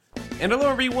And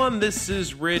hello, everyone. This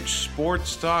is Rich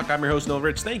Sports Talk. I'm your host, Noel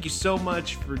Rich. Thank you so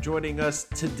much for joining us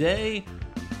today.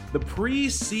 The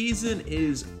preseason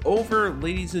is over,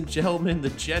 ladies and gentlemen.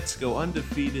 The Jets go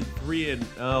undefeated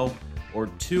 3-0 or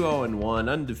 2-0-1,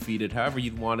 undefeated, however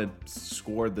you want to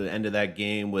score the end of that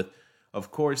game with,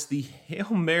 of course, the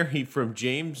Hail Mary from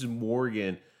James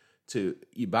Morgan to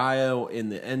Ibayo in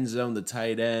the end zone, the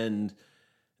tight end.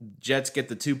 Jets get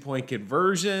the 2-point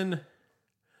conversion.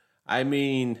 I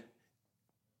mean,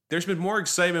 there's been more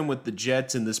excitement with the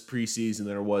Jets in this preseason than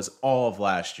there was all of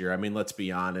last year. I mean, let's be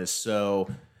honest. So,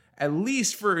 at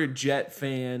least for a Jet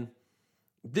fan,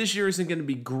 this year isn't going to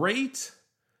be great,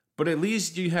 but at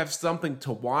least you have something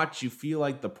to watch. You feel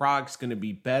like the product's going to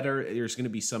be better. There's going to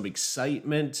be some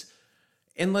excitement.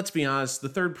 And let's be honest, the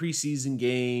third preseason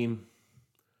game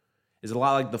is a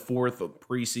lot like the fourth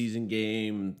preseason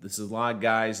game. This is a lot of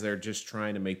guys that are just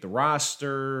trying to make the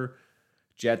roster.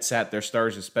 Jets sat their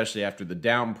stars, especially after the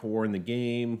downpour in the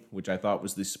game, which I thought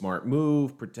was the smart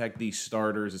move. Protect these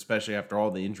starters, especially after all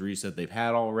the injuries that they've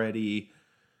had already.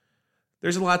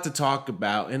 There's a lot to talk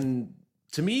about, and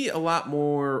to me, a lot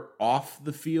more off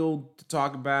the field to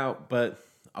talk about, but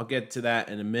I'll get to that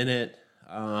in a minute.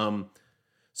 Some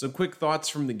quick thoughts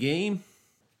from the game.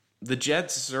 The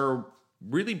Jets are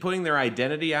really putting their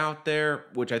identity out there,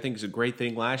 which I think is a great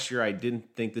thing. Last year, I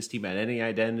didn't think this team had any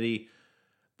identity.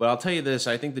 But I'll tell you this,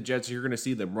 I think the Jets, you're going to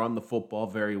see them run the football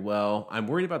very well. I'm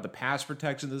worried about the pass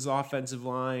protection of this offensive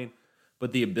line,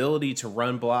 but the ability to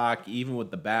run block, even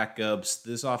with the backups,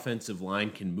 this offensive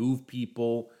line can move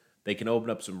people. They can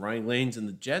open up some running lanes. And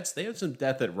the Jets, they have some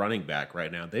depth at running back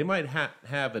right now. They might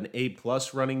have an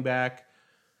A-plus running back,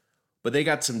 but they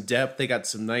got some depth. They got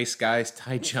some nice guys.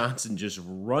 Ty Johnson just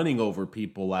running over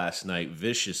people last night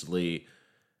viciously.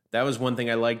 That was one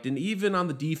thing I liked. And even on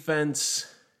the defense,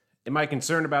 am I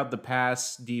concerned about the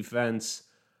pass defense?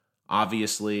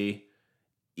 Obviously.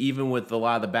 Even with a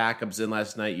lot of the backups in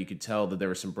last night, you could tell that there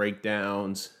were some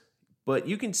breakdowns. But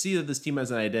you can see that this team has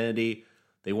an identity.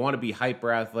 They want to be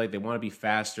hyper-athletic. They want to be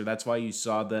faster. That's why you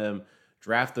saw them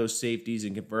draft those safeties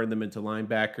and convert them into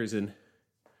linebackers. And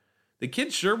the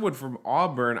kid Sherwood from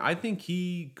Auburn, I think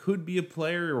he could be a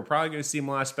player. We're probably going to see him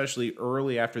a lot, especially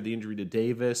early after the injury to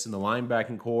Davis and the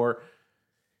linebacking core.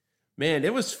 Man,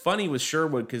 it was funny with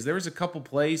Sherwood because there was a couple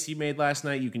plays he made last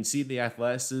night. You can see the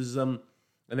athleticism.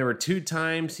 And there were 2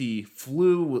 times he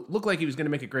flew, looked like he was going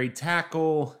to make a great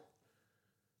tackle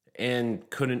and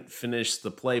couldn't finish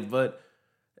the play. But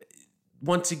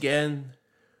once again,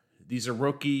 these are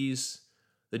rookies.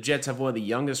 The Jets have one of the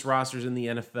youngest rosters in the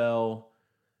NFL.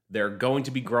 They're going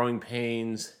to be growing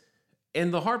pains.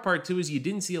 And the hard part, too, is you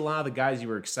didn't see a lot of the guys you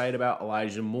were excited about.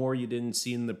 Elijah Moore you didn't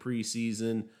see in the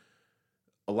preseason.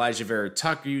 Elijah Vera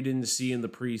Tucker you didn't see in the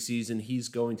preseason. He's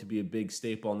going to be a big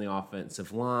staple on the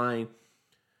offensive line.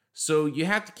 So you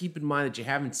have to keep in mind that you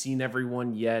haven't seen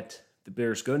everyone yet.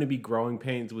 There's going to be growing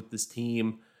pains with this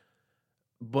team.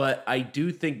 But I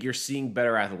do think you're seeing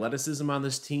better athleticism on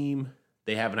this team.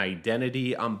 They have an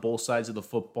identity on both sides of the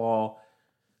football.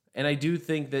 And I do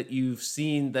think that you've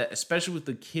seen that, especially with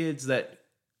the kids that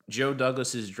Joe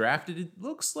Douglas has drafted, it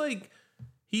looks like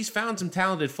he's found some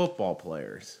talented football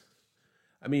players.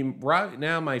 I mean, right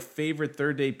now, my favorite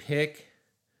third-day pick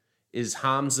is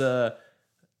Hamza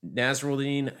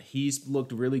Nasruddin. He's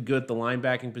looked really good at the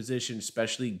linebacking position,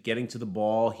 especially getting to the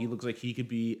ball. He looks like he could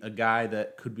be a guy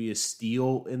that could be a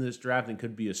steal in this draft and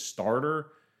could be a starter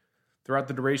throughout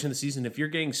the duration of the season. If you're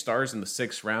getting stars in the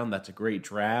 6th round, that's a great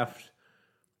draft.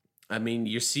 I mean,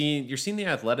 you're seeing the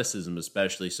athleticism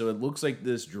especially. So it looks like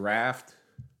this draft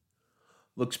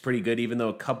looks pretty good, even though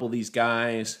a couple of these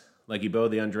guys, like Ebo,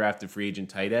 the undrafted free agent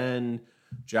tight end,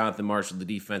 Jonathan Marshall, the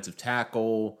defensive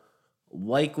tackle,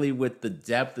 likely with the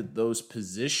depth at those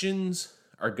positions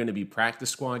are going to be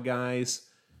practice squad guys.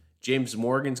 James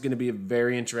Morgan's going to be a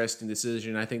very interesting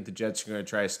decision. I think the Jets are going to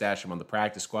try to stash him on the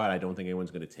practice squad. I don't think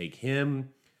anyone's going to take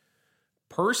him.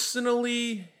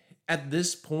 Personally, at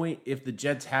this point, if the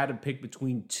Jets had to pick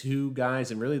between 2 guys,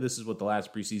 and really this is what the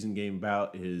last preseason game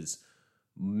about, is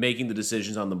making the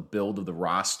decisions on the build of the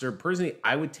roster. Personally,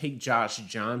 I would take Josh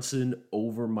Johnson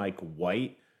over Mike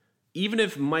White. Even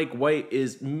if Mike White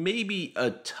is maybe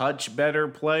a touch better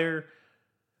player,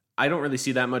 I don't really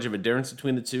see that much of a difference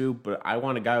between the two, but I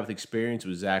want a guy with experience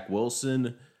with Zach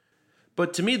Wilson.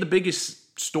 But to me, the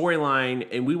biggest storyline,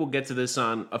 and we will get to this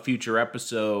on a future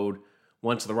episode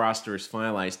once the roster is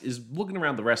finalized, is looking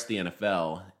around the rest of the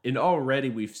NFL. And already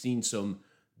we've seen some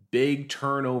big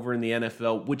turnover in the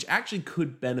NFL, which actually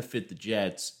could benefit the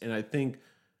Jets. And I think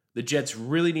the Jets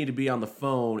really need to be on the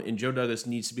phone, and Joe Douglas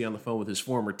needs to be on the phone with his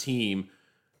former team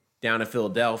down in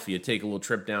Philadelphia, take a little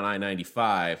trip down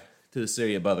I-95 to the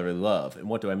city of brotherly love. And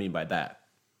what do I mean by that?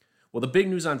 Well, the big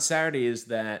news on Saturday is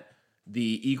that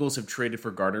the Eagles have traded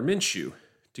for Gardner Minshew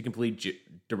to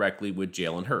compete directly with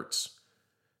Jalen Hurts.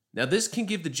 Now, this can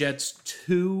give the Jets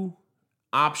two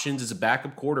options as a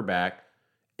backup quarterback,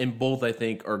 and both, I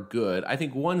think, are good. I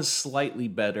think one's slightly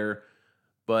better,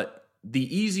 but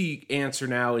the easy answer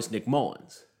now is Nick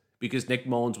Mullins, because Nick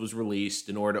Mullins was released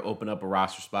in order to open up a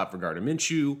roster spot for Gardner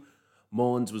Minshew.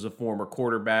 Mullins was a former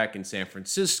quarterback in San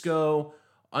Francisco,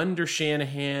 under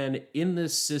Shanahan, in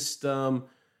this system.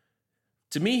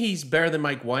 To me, he's better than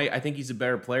Mike White. I think he's a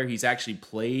better player. He's actually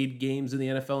played games in the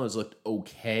NFL and has looked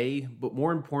okay. But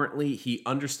more importantly, he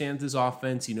understands his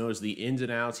offense. He knows the ins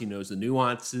and outs. He knows the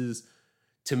nuances.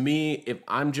 To me, if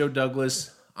I'm Joe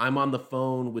Douglas, I'm on the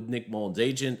phone with Nick Mullins'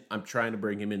 agent. I'm trying to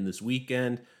bring him in this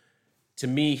weekend. To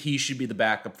me, he should be the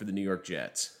backup for the New York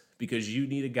Jets, because you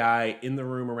need a guy in the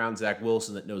room around Zach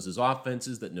Wilson that knows his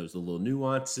offenses, that knows the little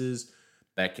nuances,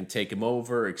 that can take him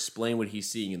over, explain what he's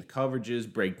seeing in the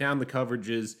coverages, break down the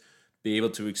coverages, be able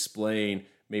to explain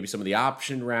maybe some of the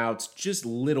option routes, just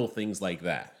little things like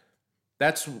that.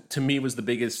 That's, to me, was the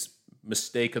biggest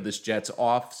mistake of this Jets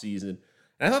offseason.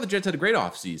 And I thought the Jets had a great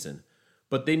offseason,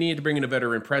 but they needed to bring in a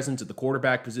veteran presence at the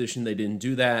quarterback position. They didn't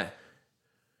do that.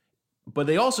 But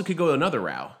they also could go another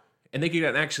route, and they could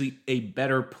get actually a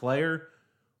better player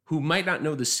who might not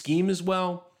know the scheme as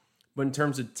well, but in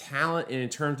terms of talent and in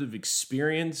terms of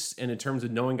experience and in terms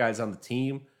of knowing guys on the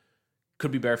team,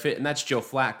 could be better fit, and that's Joe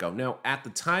Flacco. Now, at the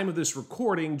time of this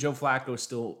recording, Joe Flacco is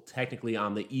still technically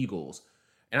on the Eagles.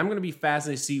 And I'm going to be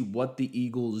fascinated to see what the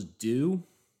Eagles do,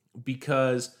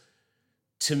 because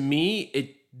to me,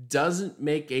 it doesn't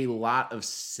make a lot of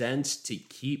sense to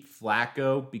keep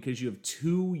Flacco, because you have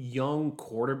two young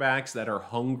quarterbacks that are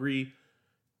hungry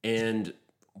and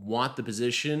want the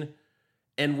position.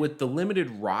 And with the limited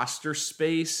roster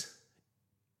space,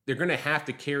 they're going to have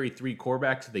to carry three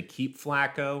quarterbacks if they keep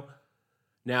Flacco.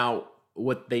 Now,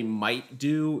 what they might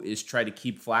do is try to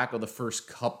keep Flacco the first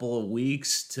couple of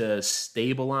weeks to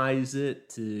stabilize it,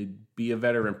 to be a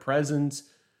veteran presence.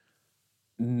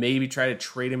 Maybe try to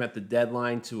trade him at the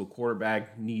deadline to a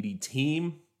quarterback-needy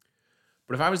team.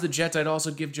 But if I was the Jets, I'd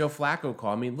also give Joe Flacco a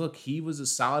call. I mean, look, he was a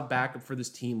solid backup for this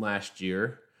team last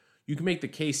year. You can make the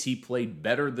case he played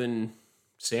better than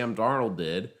Sam Darnold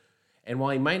did. And while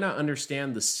he might not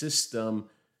understand the system,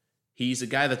 he's a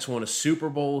guy that's won a Super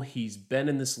Bowl. He's been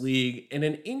in this league. And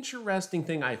an interesting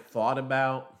thing I thought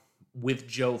about with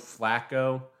Joe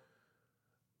Flacco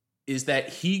is that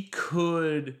he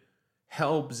could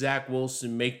help Zach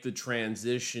Wilson make the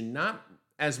transition, not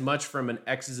as much from an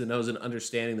X's and O's and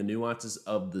understanding the nuances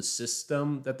of the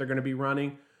system that they're going to be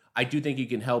running. I do think he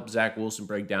can help Zach Wilson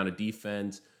break down a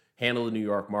defense, handle the New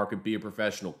York market, be a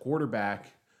professional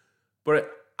quarterback.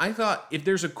 But I thought if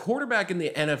there's a quarterback in the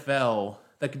NFL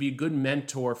that could be a good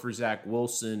mentor for Zach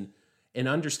Wilson, an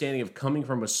understanding of coming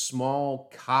from a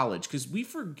small college, because we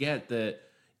forget that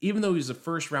even though he was a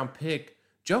first-round pick,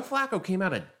 Joe Flacco came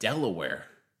out of Delaware.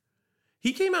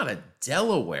 He came out of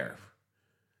Delaware.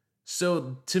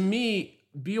 So to me,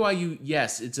 BYU,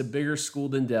 yes, it's a bigger school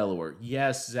than Delaware.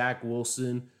 Yes, Zach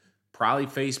Wilson probably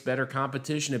faced better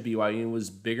competition at BYU and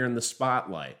was bigger in the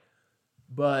spotlight.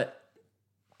 But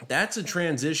that's a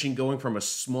transition going from a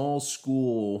small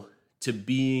school to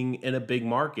being in a big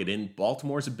market. And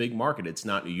Baltimore's a big market. It's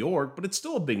not New York, but it's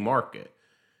still a big market.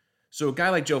 So a guy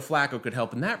like Joe Flacco could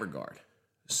help in that regard.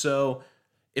 So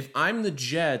if I'm the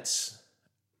Jets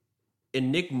and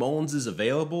Nick Mullins is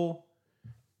available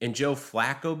and Joe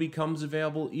Flacco becomes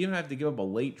available, you don't have to give up a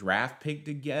late draft pick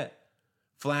to get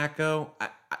Flacco.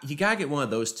 You got to get one of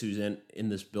those two in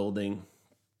this building.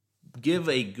 Give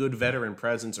a good veteran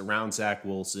presence around Zach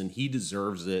Wilson. He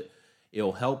deserves it.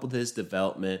 It'll help with his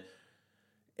development.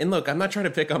 And look, I'm not trying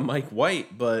to pick on Mike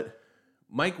White, but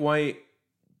Mike White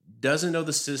doesn't know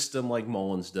the system like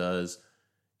Mullins does.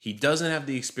 He doesn't have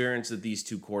the experience that these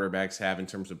two quarterbacks have in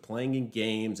terms of playing in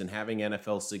games and having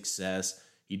NFL success.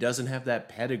 He doesn't have that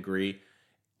pedigree.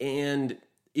 And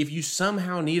if you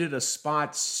somehow needed a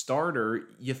spot starter,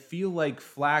 you feel like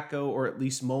Flacco or at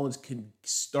least Mullins can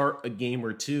start a game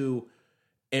or two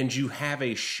and you have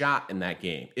a shot in that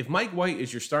game. If Mike White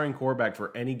is your starting quarterback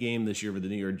for any game this year for the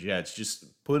New York Jets,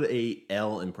 just put a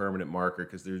L in permanent marker,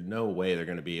 because there's no way they're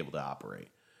going to be able to operate.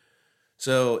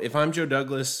 So if I'm Joe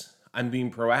Douglas, I'm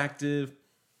being proactive.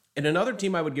 And another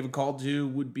team I would give a call to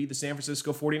would be the San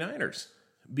Francisco 49ers,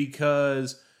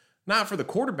 because not for the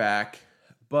quarterback,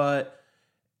 but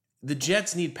the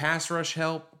Jets need pass rush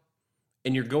help.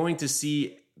 And you're going to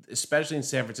see, especially in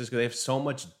San Francisco, they have so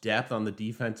much depth on the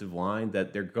defensive line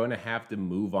that they're going to have to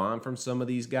move on from some of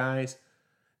these guys.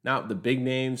 not the big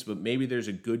names, but maybe there's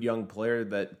a good young player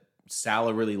that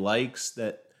Saleh really likes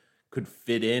that could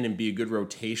fit in and be a good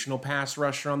rotational pass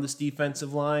rusher on this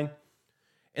defensive line.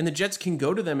 And the Jets can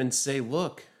go to them and say,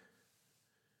 look,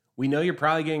 we know you're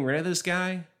probably getting rid of this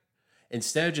guy.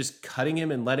 Instead of just cutting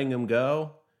him and letting him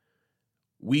go,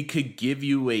 we could give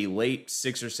you a late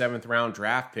 6th or 7th round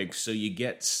draft pick so you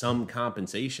get some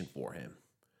compensation for him.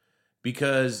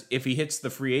 Because if he hits the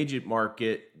free agent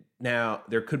market, now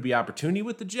there could be opportunity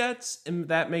with the Jets, and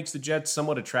that makes the Jets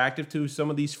somewhat attractive to some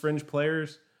of these fringe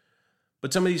players.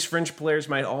 But some of these fringe players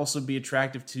might also be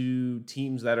attractive to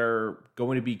teams that are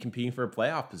going to be competing for a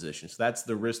playoff position. So that's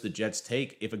the risk the Jets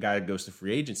take if a guy goes to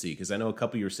free agency. Because I know a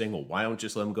couple of you are saying, well, why don't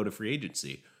just let him go to free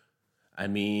agency? I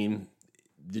mean,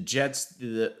 the Jets,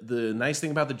 the nice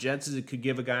thing about the Jets is it could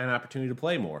give a guy an opportunity to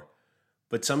play more.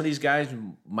 But some of these guys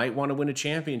might want to win a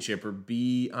championship or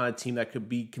be on a team that could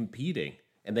be competing.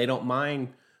 And they don't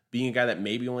mind being a guy that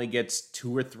maybe only gets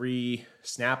 2 or 3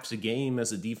 snaps a game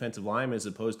as a defensive lineman as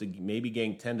opposed to maybe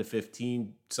getting 10 to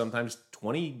 15, sometimes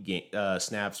 20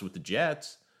 snaps with the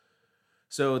Jets.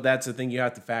 So that's the thing you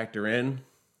have to factor in.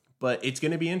 But it's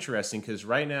going to be interesting because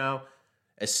right now,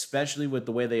 especially with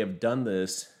the way they have done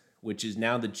this, which is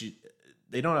now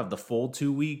they don't have the full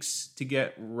 2 weeks to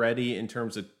get ready in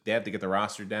terms of they have to get the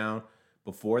roster down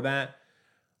before that.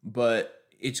 But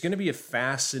it's going to be a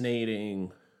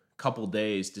fascinating couple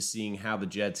days to seeing how the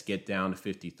Jets get down to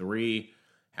 53,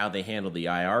 how they handle the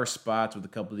IR spots with a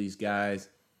couple of these guys.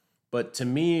 But to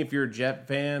me, if you're a Jet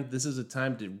fan, this is a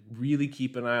time to really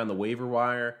keep an eye on the waiver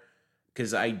wire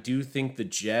because I do think the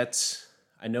Jets,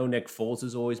 I know Nick Foles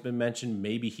has always been mentioned.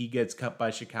 Maybe he gets cut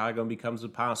by Chicago and becomes a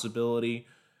possibility.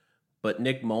 But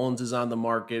Nick Mullins is on the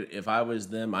market. If I was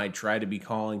them, I'd try to be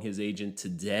calling his agent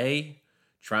today,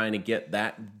 trying to get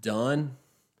that done.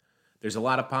 There's a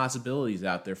lot of possibilities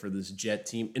out there for this Jet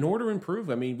team in order to improve.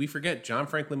 I mean, we forget John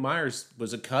Franklin Myers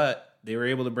was a cut. They were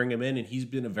able to bring him in, and he's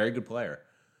been a very good player.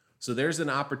 So there's an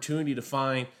opportunity to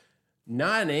find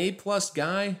not an A-plus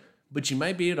guy, but you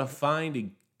might be able to find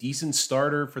a decent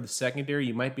starter for the secondary.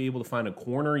 You might be able to find a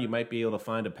corner. You might be able to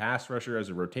find a pass rusher as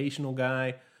a rotational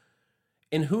guy.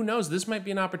 And who knows, this might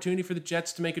be an opportunity for the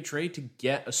Jets to make a trade to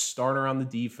get a starter on the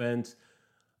defense.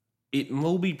 It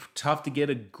will be tough to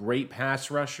get a great pass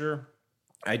rusher.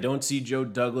 I don't see Joe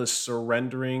Douglas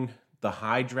surrendering the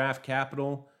high draft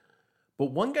capital.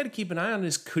 But one guy to keep an eye on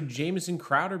is, could Jamison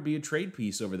Crowder be a trade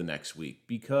piece over the next week?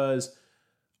 Because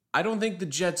I don't think the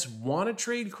Jets want to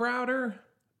trade Crowder,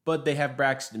 but they have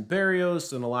Braxton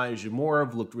Berrios and Elijah Moore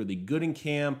have looked really good in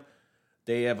camp.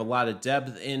 They have a lot of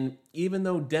depth. And even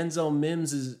though Denzel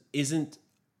Mims isn't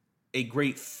a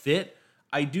great fit,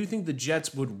 I do think the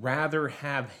Jets would rather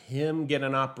have him get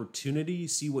an opportunity,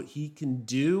 see what he can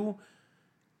do,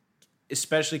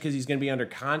 especially because he's going to be under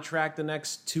contract the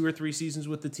next 2 or 3 seasons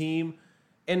with the team.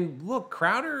 And look,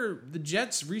 Crowder, the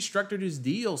Jets restructured his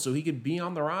deal so he could be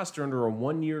on the roster under a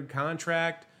 1-year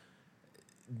contract.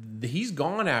 He's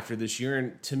gone after this year,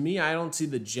 and to me, I don't see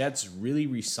the Jets really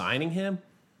re-signing him.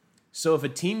 So if a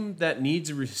team that needs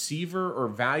a receiver or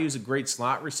values a great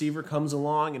slot receiver comes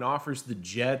along and offers the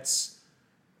Jets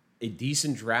a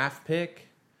decent draft pick,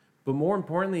 but more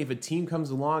importantly, if a team comes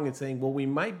along and saying, well, we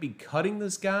might be cutting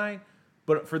this guy,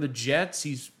 but for the Jets,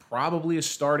 he's probably a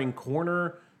starting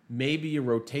corner, maybe a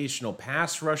rotational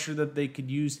pass rusher that they could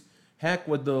use. Heck,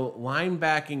 with the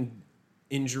linebacking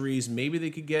injuries, maybe they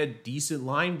could get a decent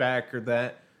linebacker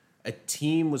that a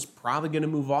team was probably going to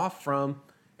move off from,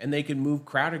 and they can move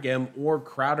Crowder again, or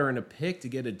Crowder in a pick to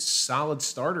get a solid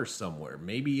starter somewhere.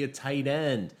 Maybe a tight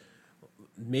end.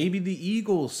 Maybe the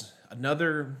Eagles,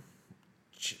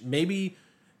 maybe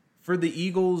for the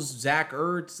Eagles, Zach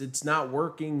Ertz, it's not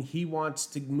working. He wants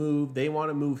to move. They want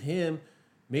to move him.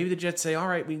 Maybe the Jets say, all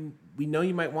right, we know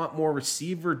you might want more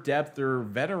receiver depth or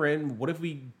veteran. What if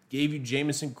we gave you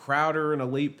Jamison Crowder and a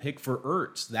late pick for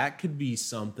Ertz? That could be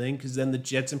something, because then the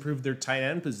Jets improve their tight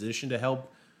end position to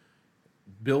help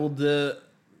build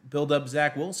up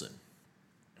Zach Wilson.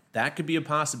 That could be a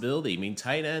possibility. I mean,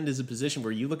 tight end is a position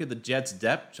where you look at the Jets'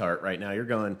 depth chart right now, you're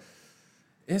going,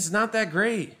 it's not that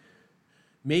great.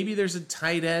 Maybe there's a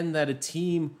tight end that a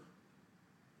team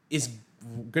is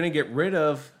going to get rid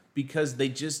of because they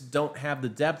just don't have the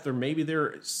depth, or maybe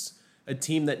there's a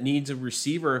team that needs a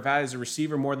receiver, or values a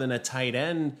receiver more than a tight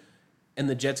end, and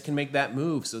the Jets can make that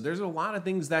move. So there's a lot of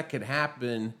things that could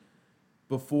happen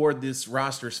before this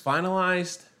roster is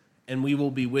finalized, and we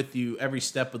will be with you every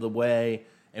step of the way,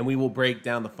 and we will break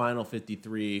down the final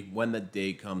 53 when the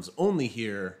day comes, only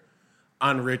here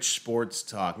on Rich Sports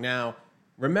Talk. Now,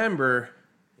 remember,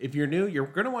 if you're new, you're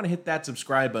going to want to hit that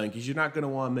subscribe button because you're not going to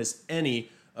want to miss any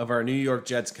of our New York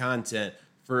Jets content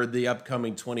for the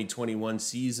upcoming 2021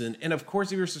 season. And of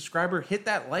course, if you're a subscriber, hit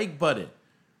that like button.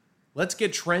 Let's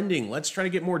get trending. Let's try to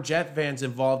get more Jet fans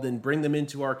involved and bring them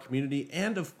into our community.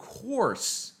 And of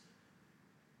course,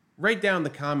 write down in the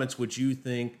comments what you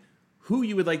think, who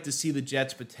you would like to see the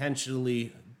Jets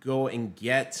potentially go and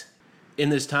get in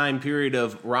this time period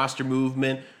of roster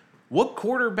movement. What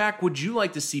quarterback would you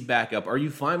like to see back up? Are you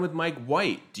fine with Mike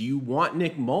White? Do you want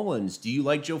Nick Mullins? Do you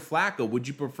like Joe Flacco? Would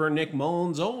you prefer Nick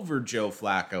Mullins over Joe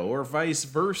Flacco or vice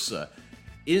versa?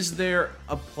 Is there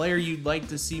a player you'd like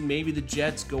to see maybe the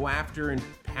Jets go after and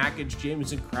package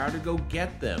Jamison Crowder, go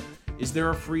get them? Is there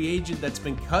a free agent that's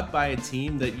been cut by a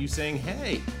team that you saying,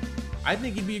 hey, I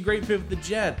think he'd be a great fit with the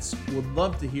Jets? Would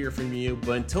love to hear from you,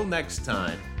 but until next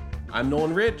time, I'm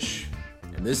Nolan Rich,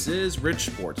 and this is Rich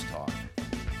Sports Talk.